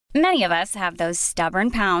Many of us have those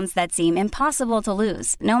stubborn pounds that seem impossible to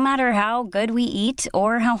lose, no matter how good we eat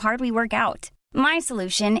or how hard we work out. My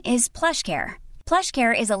solution is PlushCare.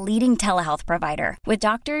 PlushCare is a leading telehealth provider with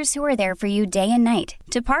doctors who are there for you day and night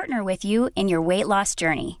to partner with you in your weight loss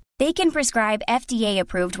journey. They can prescribe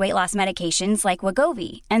FDA-approved weight loss medications like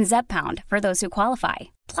Wegovy and Zepbound for those who qualify.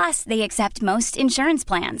 Plus, they accept most insurance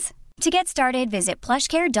plans. To get started, visit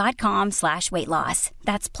plushcare.com/weightloss.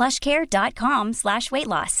 That's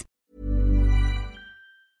plushcare.com/weightloss.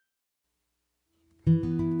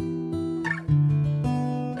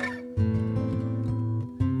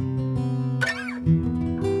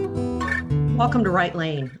 Welcome to Right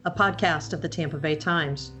Lane, a podcast of the Tampa Bay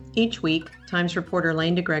Times. Each week, Times reporter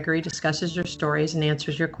Lane DeGregory discusses your stories and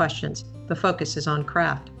answers your questions. The focus is on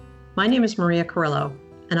craft. My name is Maria Carrillo,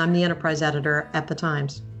 and I'm the enterprise editor at the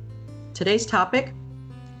Times. Today's topic,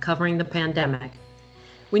 covering the pandemic.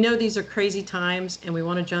 We know these are crazy times, and we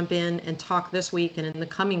want to jump in and talk this week and in the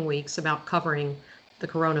coming weeks about covering the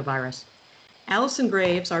coronavirus. Allison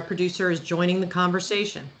Graves, our producer, is joining the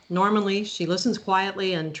conversation. Normally, she listens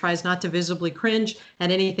quietly and tries not to visibly cringe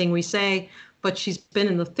at anything we say, but she's been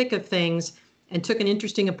in the thick of things and took an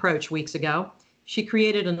interesting approach weeks ago. She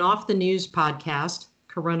created an Off the News podcast,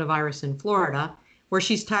 Coronavirus in Florida, where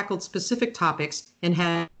she's tackled specific topics and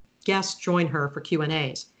had guests join her for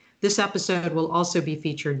Q&As. This episode will also be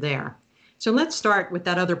featured there. So let's start with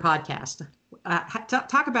that other podcast.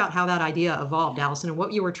 Talk about how that idea evolved, Allison, and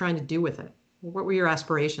what you were trying to do with it. What were your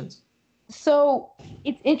aspirations? So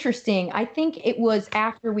it's interesting. I think it was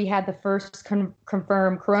after we had the first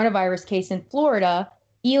confirmed coronavirus case in Florida,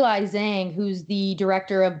 Eli Zhang, who's the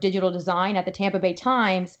director of digital design at the Tampa Bay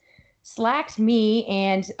Times, slacked me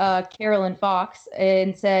and Carolyn Fox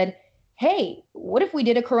and said, hey, what if we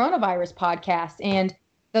did a coronavirus podcast? And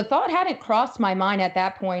the thought hadn't crossed my mind at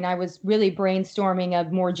that point. I was really brainstorming a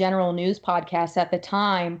more general news podcast at the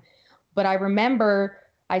time. But I remember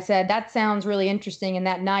I said, that sounds really interesting. And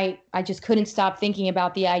that night, I just couldn't stop thinking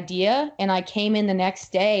about the idea. And I came in the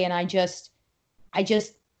next day and I just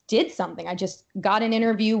did something. I just got an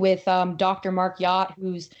interview with Dr. Mark Yacht,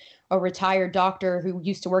 who's a retired doctor who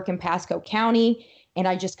used to work in Pasco County. And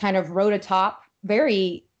I just kind of wrote a top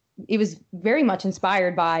it was very much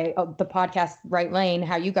inspired by the podcast Right Lane,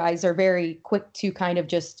 how you guys are very quick to kind of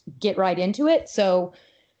just get right into it. So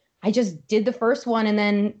I just did the first one and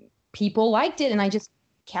then people liked it and I just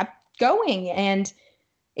kept going. And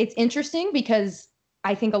it's interesting because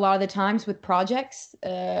I think a lot of the times with projects,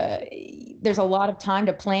 there's a lot of time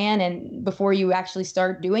to plan and before you actually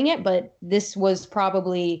start doing it. But this was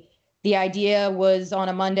probably, the idea was on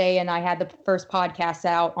a Monday and I had the first podcast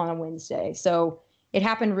out on a Wednesday. So it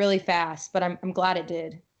happened really fast, but I'm glad it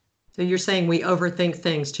did. So you're saying we overthink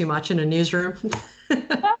things too much in a newsroom?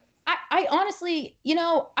 Well, I honestly,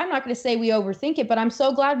 I'm not going to say we overthink it, but I'm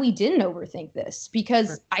so glad we didn't overthink this because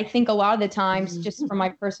sure. I think a lot of the times, just from my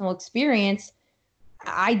personal experience,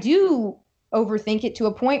 I do overthink it to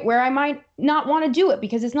a point where I might not want to do it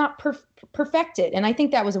because it's not perfected. And I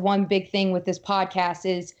think that was one big thing with this podcast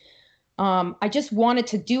is I just wanted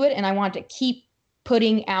to do it and I wanted to keep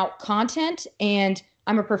putting out content, and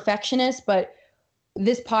I'm a perfectionist, but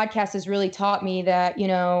this podcast has really taught me that,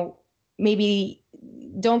 maybe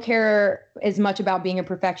don't care as much about being a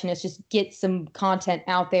perfectionist, just get some content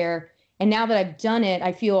out there. And now that I've done it,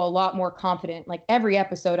 I feel a lot more confident. Like every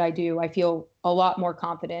episode I do, I feel a lot more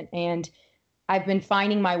confident, and I've been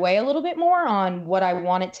finding my way a little bit more on what I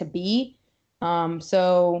want it to be.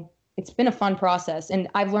 So it's been a fun process, and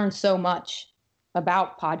I've learned so much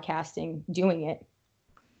about podcasting doing it.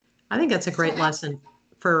 I think that's a great lesson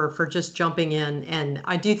for just jumping in. And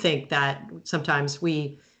I do think that sometimes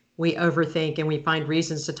we overthink and we find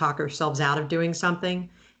reasons to talk ourselves out of doing something.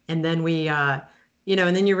 And then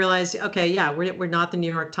and then you realize, okay, yeah, we're not the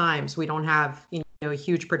New York Times. We don't have, a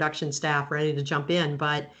huge production staff ready to jump in.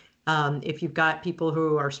 But if you've got people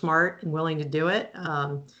who are smart and willing to do it,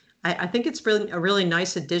 I think it's really a really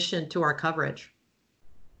nice addition to our coverage.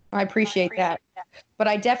 I appreciate that. But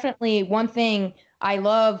I definitely, one thing, I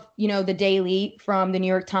love, The Daily from the New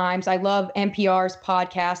York Times. I love NPR's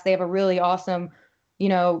podcast. They have a really awesome,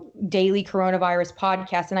 daily coronavirus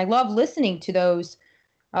podcast. And I love listening to those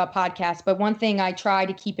podcasts. But one thing I try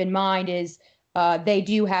to keep in mind is they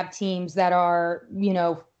do have teams that are,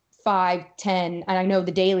 5, 10. And I know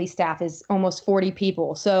the Daily staff is almost 40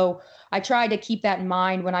 people. So I try to keep that in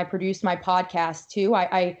mind when I produce my podcast too.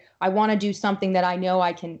 I want to do something that I know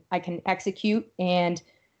I can execute. And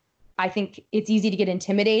I think it's easy to get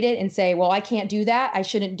intimidated and say, well, I can't do that. I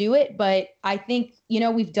shouldn't do it. But I think,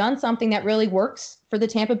 we've done something that really works for the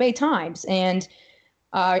Tampa Bay Times. And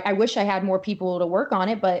I wish I had more people to work on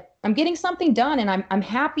it, but I'm getting something done, and I'm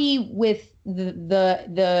happy with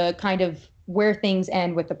the kind of where things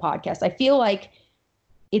end with the podcast. I feel like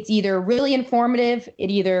it's either really informative, it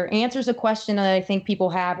either answers a question that I think people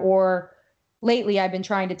have, or lately I've been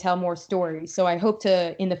trying to tell more stories. So I hope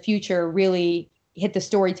to, in the future, really hit the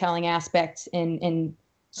storytelling aspect and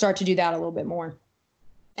start to do that a little bit more.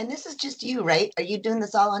 And this is just you, right? Are you doing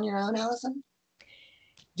this all on your own, Allison?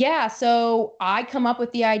 Yeah, so I come up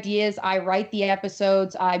with the ideas, I write the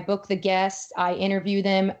episodes, I book the guests, I interview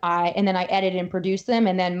them, and then I edit and produce them.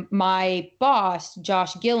 And then my boss,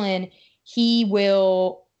 Josh Gillen,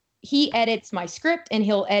 he edits my script and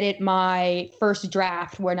he'll edit my first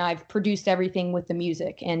draft when I've produced everything with the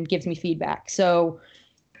music and gives me feedback. So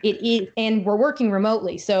it is, and we're working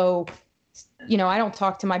remotely. So, I don't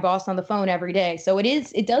talk to my boss on the phone every day. So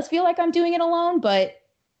it does feel like I'm doing it alone, but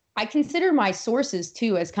I consider my sources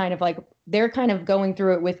too as kind of like, they're kind of going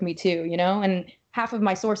through it with me too, and half of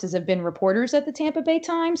my sources have been reporters at the Tampa Bay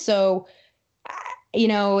Times. So,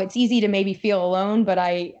 it's easy to maybe feel alone, but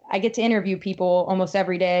I get to interview people almost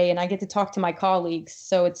every day and I get to talk to my colleagues.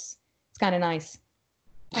 So it's kind of nice.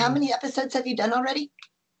 How many episodes have you done already?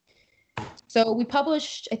 So we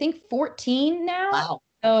published, I think 14 now. Wow.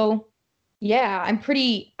 So yeah,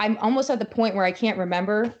 I'm almost at the point where I can't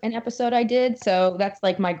remember an episode I did. So that's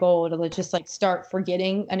like my goal, to just like start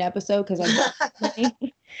forgetting an episode, because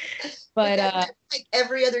but like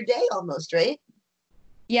every other day almost, right?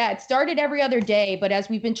 Yeah, it started every other day, but as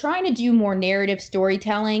we've been trying to do more narrative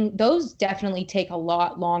storytelling, those definitely take a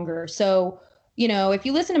lot longer. So, if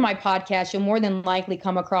you listen to my podcast, you'll more than likely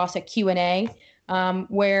come across a Q&A.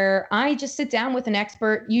 Where I just sit down with an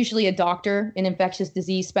expert, usually a doctor, an infectious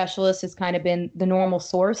disease specialist has kind of been the normal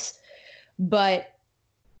source. But,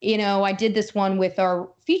 I did this one with our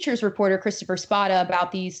features reporter, Christopher Spada,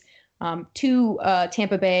 about these two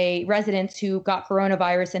Tampa Bay residents who got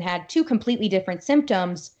coronavirus and had two completely different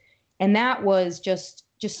symptoms. And that was just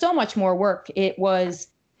so much more work. It was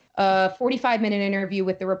a 45-minute interview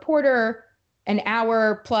with the reporter, an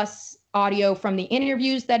hour plus audio from the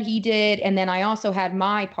interviews that he did. And then I also had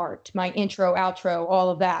my part, my intro, outro, all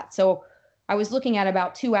of that. So I was looking at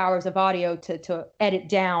about 2 hours of audio to edit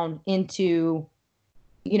down into,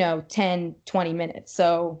 10, 20 minutes.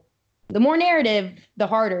 So the more narrative, the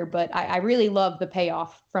harder, but I really love the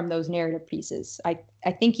payoff from those narrative pieces. I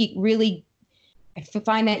think I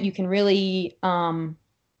find that you can really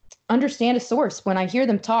understand a source. When I hear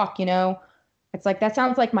them talk, it's like, that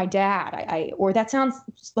sounds like my dad, or that sounds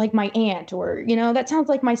like my aunt, or, that sounds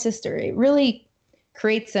like my sister. It really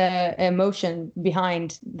creates a emotion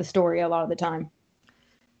behind the story a lot of the time.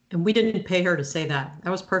 And we didn't pay her to say that. That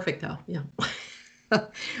was perfect though. Yeah.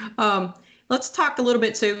 Let's talk a little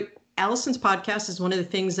bit. So Allison's podcast is one of the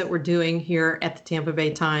things that we're doing here at the Tampa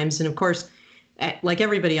Bay Times. And of course, like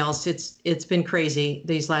everybody else, it's been crazy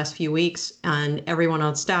these last few weeks, and everyone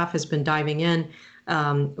on staff has been diving in.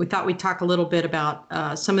 We thought we'd talk a little bit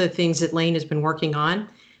about some of the things that Lane has been working on.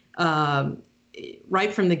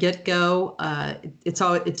 Right from the get-go,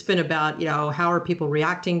 it's been about, how are people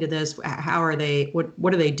reacting to this? How are they,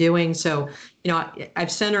 what are they doing? So,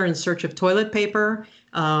 I've sent her in search of toilet paper.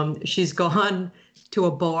 She's gone to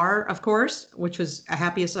a bar, of course, which was a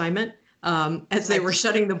happy assignment, as they were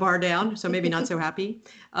shutting the bar down. So maybe not so happy.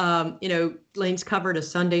 Lane's covered a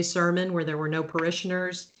Sunday sermon where there were no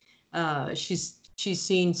parishioners. She's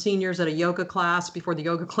seen seniors at a yoga class before the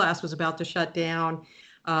yoga class was about to shut down.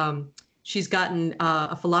 She's gotten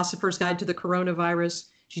a philosopher's guide to the coronavirus.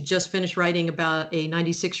 She just finished writing about a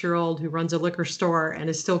 96-year-old who runs a liquor store and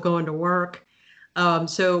is still going to work.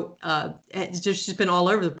 She's been all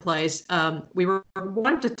over the place. We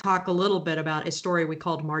wanted to talk a little bit about a story we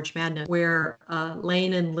called March Madness, where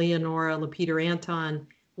Lane and Leonora LaPeter Anton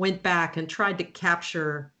went back and tried to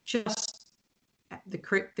capture just the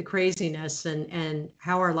craziness and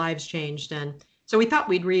how our lives changed. And so we thought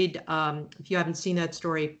we'd read, if you haven't seen that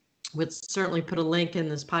story, we'll certainly put a link in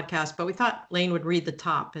this podcast, but we thought Lane would read the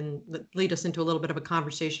top and lead us into a little bit of a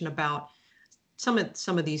conversation about some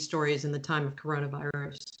of these stories in the time of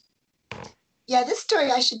coronavirus. Yeah, this story,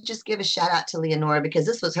 I should just give a shout out to Leonora, because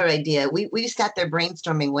this was her idea. We sat there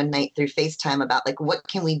brainstorming one night through FaceTime about what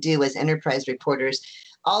can we do as enterprise reporters.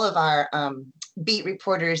 All of our beat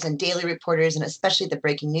reporters and daily reporters, and especially the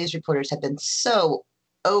breaking news reporters, have been so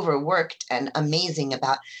overworked and amazing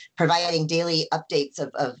about providing daily updates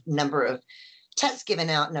of number of tests given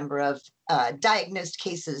out, number of diagnosed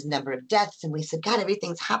cases, number of deaths. And we said, God,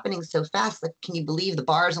 everything's happening so fast. Can you believe the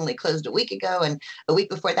bars only closed a week ago? And a week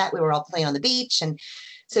before that, we were all playing on the beach. And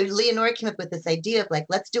So Leonora came up with this idea of like,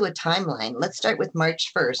 let's do a timeline. Let's start with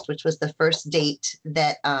March 1st, which was the first date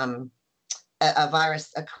that a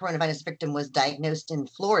coronavirus victim was diagnosed in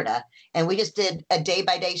Florida. And we just did a day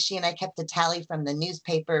by day. She and I kept a tally from the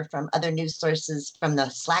newspaper, from other news sources, from the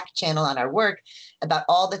Slack channel on our work about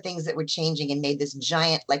all the things that were changing, and made this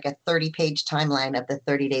giant, like a 30-page timeline of the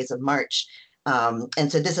 30 days of March. And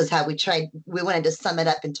so this is how we wanted to sum it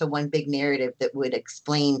up into one big narrative that would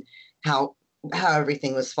explain how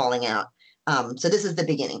everything was falling out. So this is the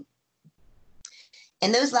beginning.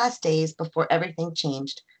 In those last days before everything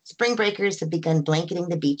changed, spring breakers had begun blanketing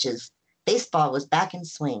the beaches. Baseball was back in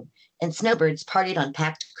swing, and snowbirds partied on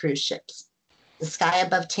packed cruise ships. The sky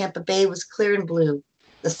above Tampa Bay was clear and blue,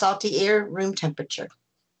 the salty air room temperature.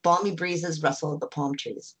 Balmy breezes rustled the palm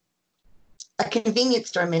trees. A convenience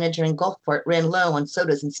store manager in Gulfport ran low on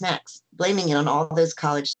sodas and snacks, blaming it on all those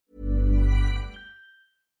college.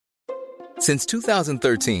 Since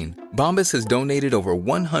 2013, Bombas has donated over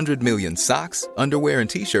 100 million socks, underwear, and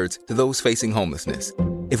T-shirts to those facing homelessness.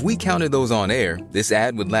 If we counted those on air, this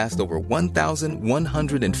ad would last over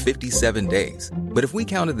 1,157 days. But if we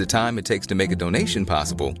counted the time it takes to make a donation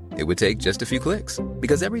possible, it would take just a few clicks.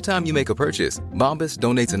 Because every time you make a purchase, Bombas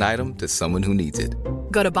donates an item to someone who needs it.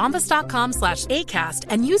 Go to bombas.com/ACAST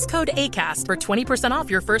and use code ACAST for 20% off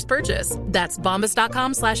your first purchase. That's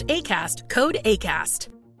bombas.com/ACAST, code ACAST.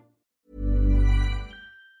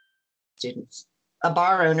 Students. A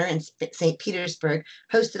bar owner in St. Petersburg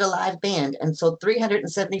hosted a live band and sold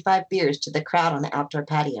 375 beers to the crowd on the outdoor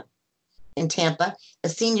patio. In Tampa, a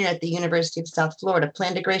senior at the University of South Florida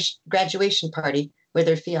planned a graduation party with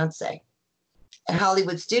her fiancé. At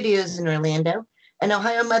Hollywood Studios in Orlando, an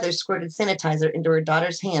Ohio mother squirted sanitizer into her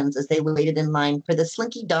daughter's hands as they waited in line for the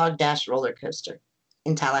Slinky Dog Dash roller coaster.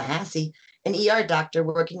 In Tallahassee, an ER doctor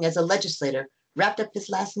working as a legislator wrapped up his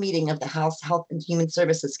last meeting of the House Health and Human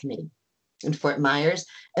Services Committee. In Fort Myers,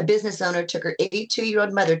 a business owner took her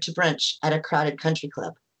 82-year-old mother to brunch at a crowded country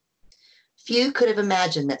club. Few could have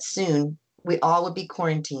imagined that soon we all would be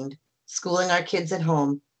quarantined, schooling our kids at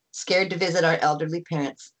home, scared to visit our elderly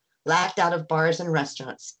parents, locked out of bars and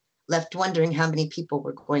restaurants, left wondering how many people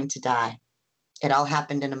were going to die. It all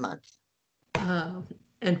happened in a month.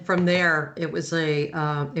 And from there, we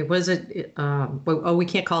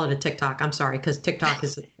can't call it a TikTok. I'm sorry, because TikTok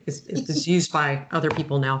is used by other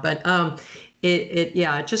people now. But it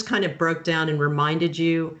just kind of broke down and reminded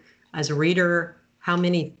you as a reader how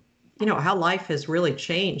life has really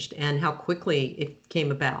changed and how quickly it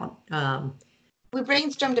came about. We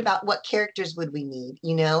brainstormed about what characters would we need,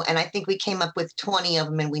 and I think we came up with 20 of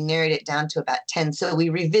them, and we narrowed it down to about 10. So we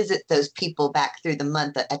revisit those people back through the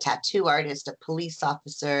month: a tattoo artist, a police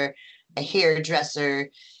officer, a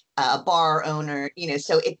hairdresser, a bar owner,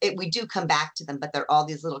 so we do come back to them, but they're all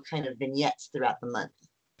these little kind of vignettes throughout the month.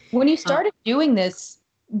 When you started doing this,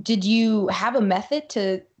 did you have a method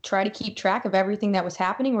to try to keep track of everything that was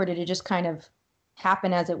happening, or did it just kind of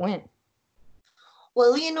happen as it went?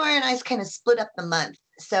 Well, Leonora and I kind of split up the month.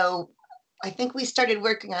 So I think we started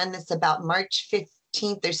working on this about March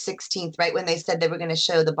 15th or 16th, right when they said they were going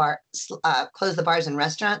to close the bars and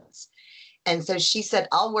restaurants. And so she said,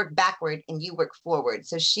 I'll work backward and you work forward.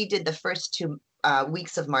 So she did the first 2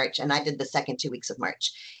 weeks of March, and I did the second 2 weeks of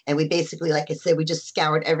March. And we basically, like I said, we just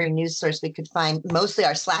scoured every news source we could find, mostly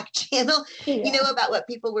our Slack channel, about what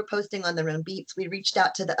people were posting on their own beats. We reached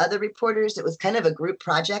out to the other reporters. It was kind of a group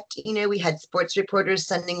project. We had sports reporters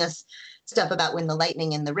sending us stuff about when the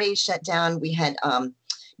Lightning and the Rays shut down. We had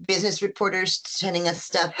business reporters sending us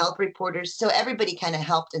stuff, health reporters. So everybody kind of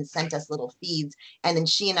helped and sent us little feeds. And then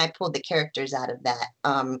she and I pulled the characters out of that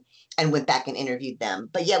and went back and interviewed them.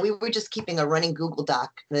 But yeah, we were just keeping a running Google Doc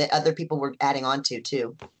that other people were adding on to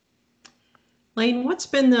too. Lane, what's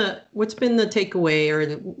been the takeaway,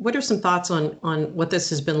 or what are some thoughts on what this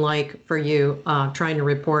has been like for you trying to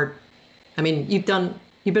report? I mean, you've been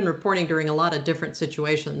reporting during a lot of different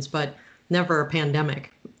situations, but never a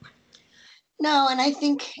pandemic. No, and I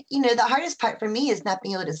think, the hardest part for me is not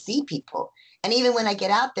being able to see people. And even when I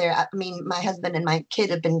get out there, I mean, my husband and my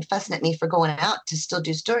kid have been fussing at me for going out to still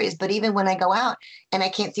do stories. But even when I go out and I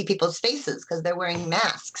can't see people's faces because they're wearing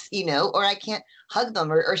masks, or I can't hug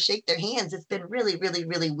them or shake their hands, it's been really, really,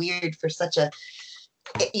 really weird for such a,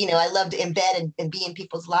 I love to embed and be in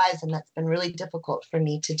people's lives. And that's been really difficult for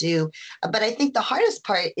me to do. But I think the hardest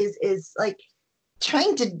part is like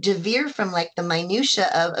trying to veer from like the minutia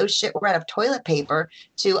of, oh shit, we're out of toilet paper,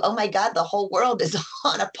 to, oh my God, the whole world is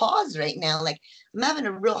on a pause right now. Like, I'm having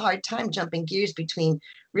a real hard time jumping gears between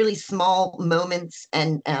really small moments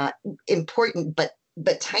and important but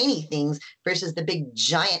tiny things versus the big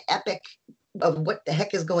giant epic of what the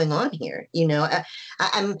heck is going on here.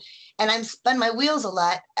 I'm spun my wheels a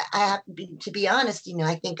lot. I have to be honest,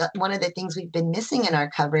 I think one of the things we've been missing in our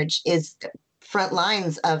coverage is front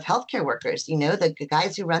lines of healthcare workers, the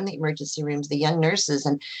guys who run the emergency rooms, the young nurses.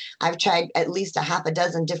 And I've tried at least a half a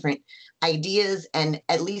dozen different ideas and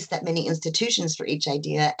at least that many institutions for each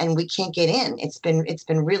idea, and we can't get in. It's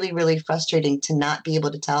been really, really frustrating to not be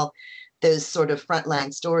able to tell those sort of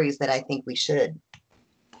frontline stories that I think we should.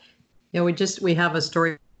 Yeah, we have a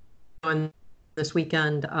story on this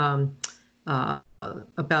weekend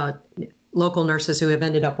about local nurses who have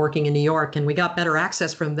ended up working in New York, and we got better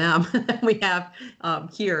access from them than we have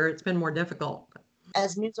here. It's been more difficult.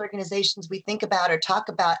 As news organizations, we think about or talk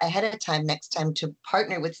about ahead of time next time to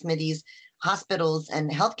partner with SMIDIes, hospitals, and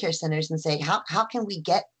healthcare centers and say, how can we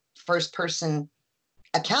get first person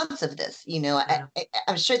accounts of this?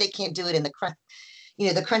 I'm sure they can't do it in the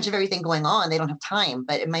crunch of everything going on. They don't have time,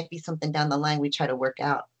 but it might be something down the line we try to work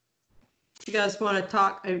out. You guys want to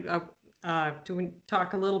talk? Do we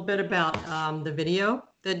talk a little bit about the video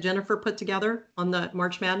that Jennifer put together on the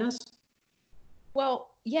March Madness? Well,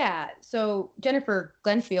 yeah. So Jennifer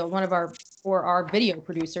Glenfield, one of our video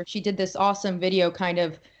producer, she did this awesome video kind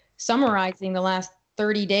of summarizing the last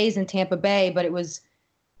 30 days in Tampa Bay, but it was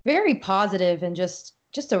very positive and just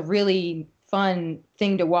a really fun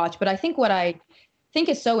thing to watch. But I think what I think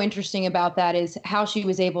is so interesting about that is how she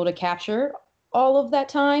was able to capture all of that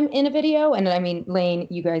time in a video. And I mean, Lane,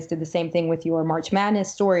 you guys did the same thing with your March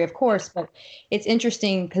Madness story, of course, but it's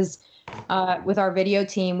interesting because with our video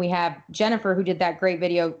team, we have Jennifer, who did that great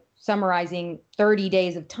video summarizing 30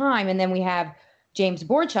 days of time. And then we have James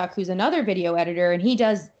Borchuk, who's another video editor, and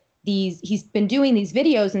he's been doing these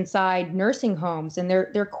videos inside nursing homes, and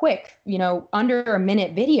they're quick, under a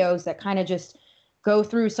minute videos that kind of just go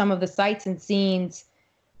through some of the sights and scenes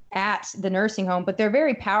at the nursing home, but they're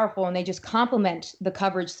very powerful and they just complement the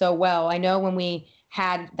coverage so well. I know when we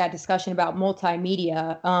had that discussion about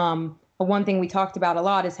multimedia, one thing we talked about a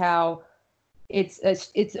lot is how it's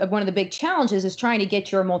one of the big challenges is trying to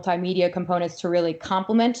get your multimedia components to really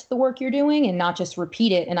complement the work you're doing and not just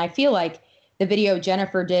repeat it. And I feel like the video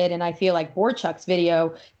Jennifer did, and I feel like Borchuk's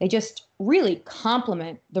video, they just really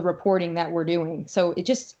complement the reporting that we're doing. So it's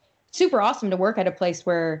just super awesome to work at a place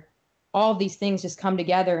where all of these things just come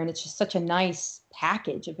together and it's just such a nice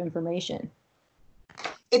package of information.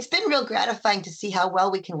 It's been real gratifying to see how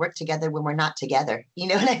well we can work together when we're not together. You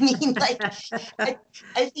know what I mean? Like,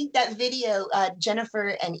 I think that video,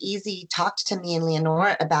 Jennifer and Easy talked to me and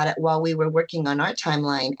Leonora about it while we were working on our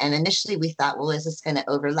timeline. And initially we thought, well, is this going to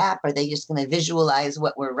overlap? Are they just going to visualize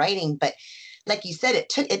what we're writing? But like you said, it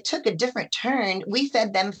took a different turn. We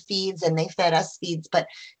fed them feeds and they fed us feeds, but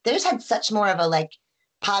theirs had such more of a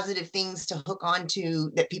positive things to hook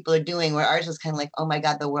onto that people are doing, where ours was kind of like, oh my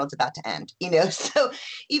God, the world's about to end, So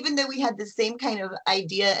even though we had the same kind of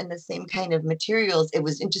idea and the same kind of materials, it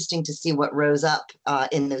was interesting to see what rose up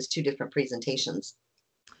in those two different presentations.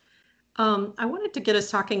 I wanted to get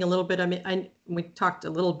us talking a little bit. We talked a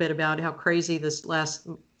little bit about how crazy this last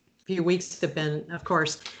few weeks have been, of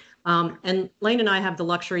course. And Lane and I have the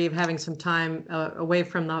luxury of having some time away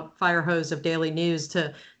from the fire hose of daily news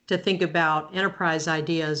to think about enterprise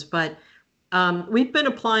ideas. But we've been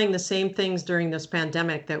applying the same things during this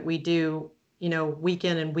pandemic that we do, week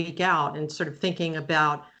in and week out, and sort of thinking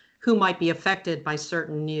about who might be affected by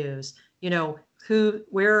certain news,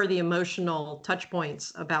 where are the emotional touch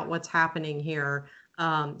points about what's happening here.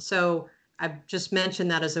 So I've just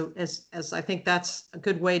mentioned that as I think that's a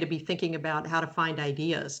good way to be thinking about how to find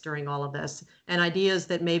ideas during all of this, and ideas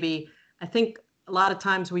that maybe, I think a lot of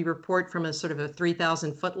times we report from a sort of a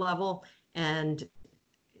 3,000-foot level, and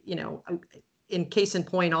in case in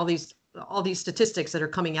point, all these statistics that are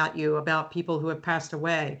coming at you about people who have passed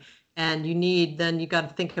away, and you got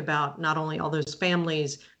to think about not only all those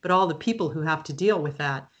families, but all the people who have to deal with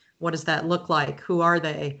that. What does that look like? Who are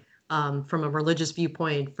they? From a religious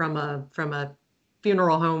viewpoint, from a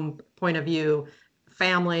funeral home point of view,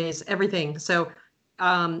 families, everything. So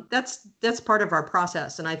that's part of our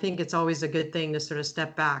process. And I think it's always a good thing to sort of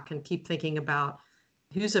step back and keep thinking about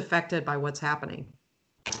who's affected by what's happening.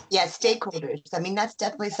 Yeah, stakeholders. I mean, that's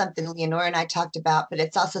definitely something Leonora and I talked about, but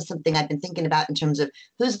it's also something I've been thinking about in terms of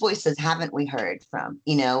whose voices haven't we heard from?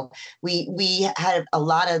 We had a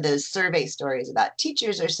lot of those survey stories about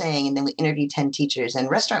teachers are saying, and then we interviewed 10 teachers, and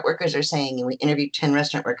restaurant workers are saying, and we interviewed 10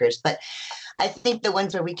 restaurant workers. But I think the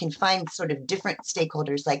ones where we can find sort of different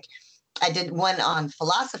stakeholders, like I did one on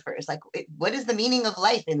philosophers, like what is the meaning of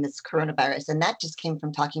life in this coronavirus? And that just came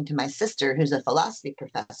from talking to my sister, who's a philosophy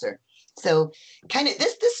professor. So kind of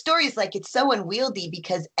this story is like, it's so unwieldy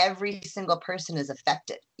because every single person is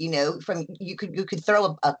affected, from you could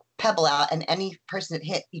throw a pebble out and any person it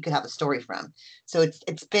hit, you could have a story from. So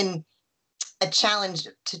it's been a challenge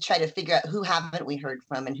to try to figure out who haven't we heard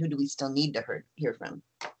from and who do we still need to hear from.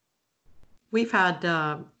 We've had,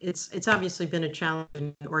 it's obviously been a challenge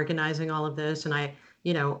in organizing all of this. And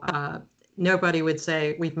nobody would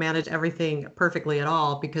say we've managed everything perfectly at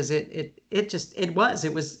all, because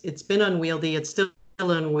it's been unwieldy. It's still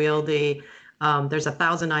unwieldy. There's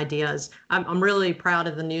 1,000 ideas. I'm really proud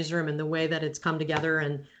of the newsroom and the way that it's come together.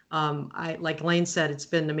 And like Lane said, it's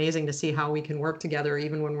been amazing to see how we can work together,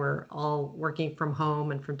 even when we're all working from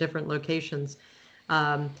home and from different locations.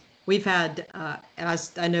 We've had,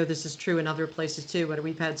 as I know this is true in other places too, but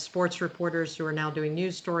we've had sports reporters who are now doing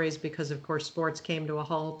news stories because, of course, sports came to a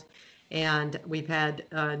halt. And we've had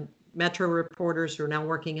Metro reporters who are now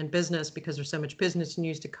working in business because there's so much business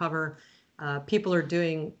news to cover. People are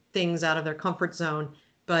doing things out of their comfort zone,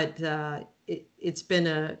 but it's been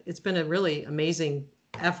a really amazing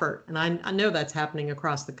effort, and I know that's happening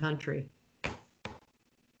across the country.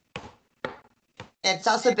 It's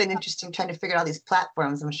also been interesting trying to figure out all these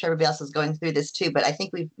platforms. I'm sure everybody else is going through this too, but I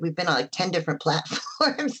think we've been on like 10 different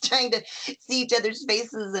platforms trying to see each other's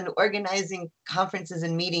faces and organizing conferences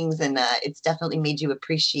and meetings. And it's definitely made you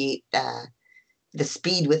appreciate the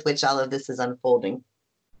speed with which all of this is unfolding.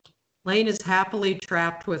 Lane is happily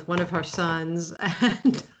trapped with one of her sons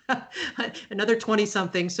and another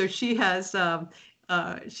 20-something. So she has,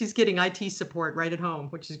 she's getting IT support right at home,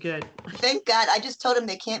 which is good. Thank God. I just told them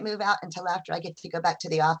they can't move out until after I get to go back to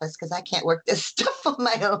the office, because I can't work this stuff on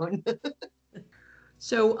my own.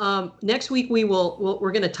 So next week we're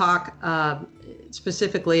going to talk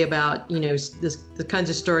specifically about the kinds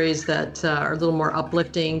of stories that are a little more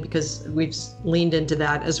uplifting, because we've leaned into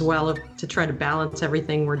that as well to try to balance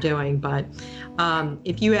everything we're doing. But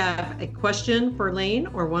if you have a question for Lane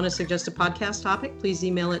or want to suggest a podcast topic, please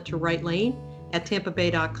email it to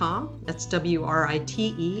writelane@tampabay.com. That's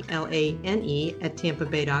WRITELANE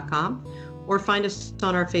 @tampabay.com, or find us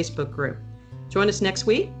on our Facebook group. Join us next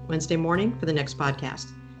week, Wednesday morning, for the next podcast.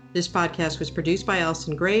 This podcast was produced by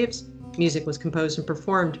Allison Graves. Music was composed and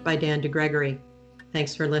performed by Dan DeGregory.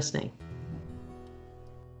 Thanks for listening.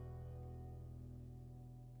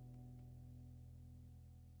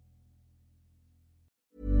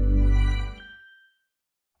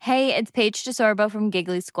 Hey, it's Paige DeSorbo from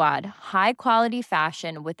Giggly Squad. High quality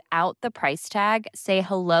fashion without the price tag. Say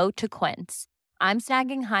hello to Quince. I'm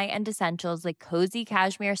snagging high-end essentials like cozy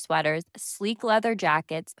cashmere sweaters, sleek leather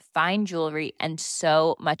jackets, fine jewelry, and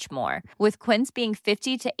so much more. With Quince being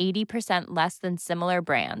 50 to 80% less than similar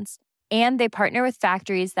brands. And they partner with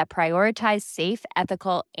factories that prioritize safe,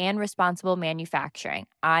 ethical, and responsible manufacturing.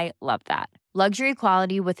 I love that. Luxury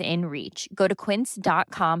quality within reach. Go to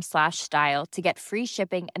quince.com/style to get free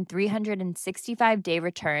shipping and 365-day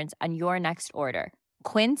returns on your next order.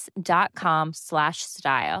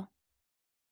 Quince.com/style.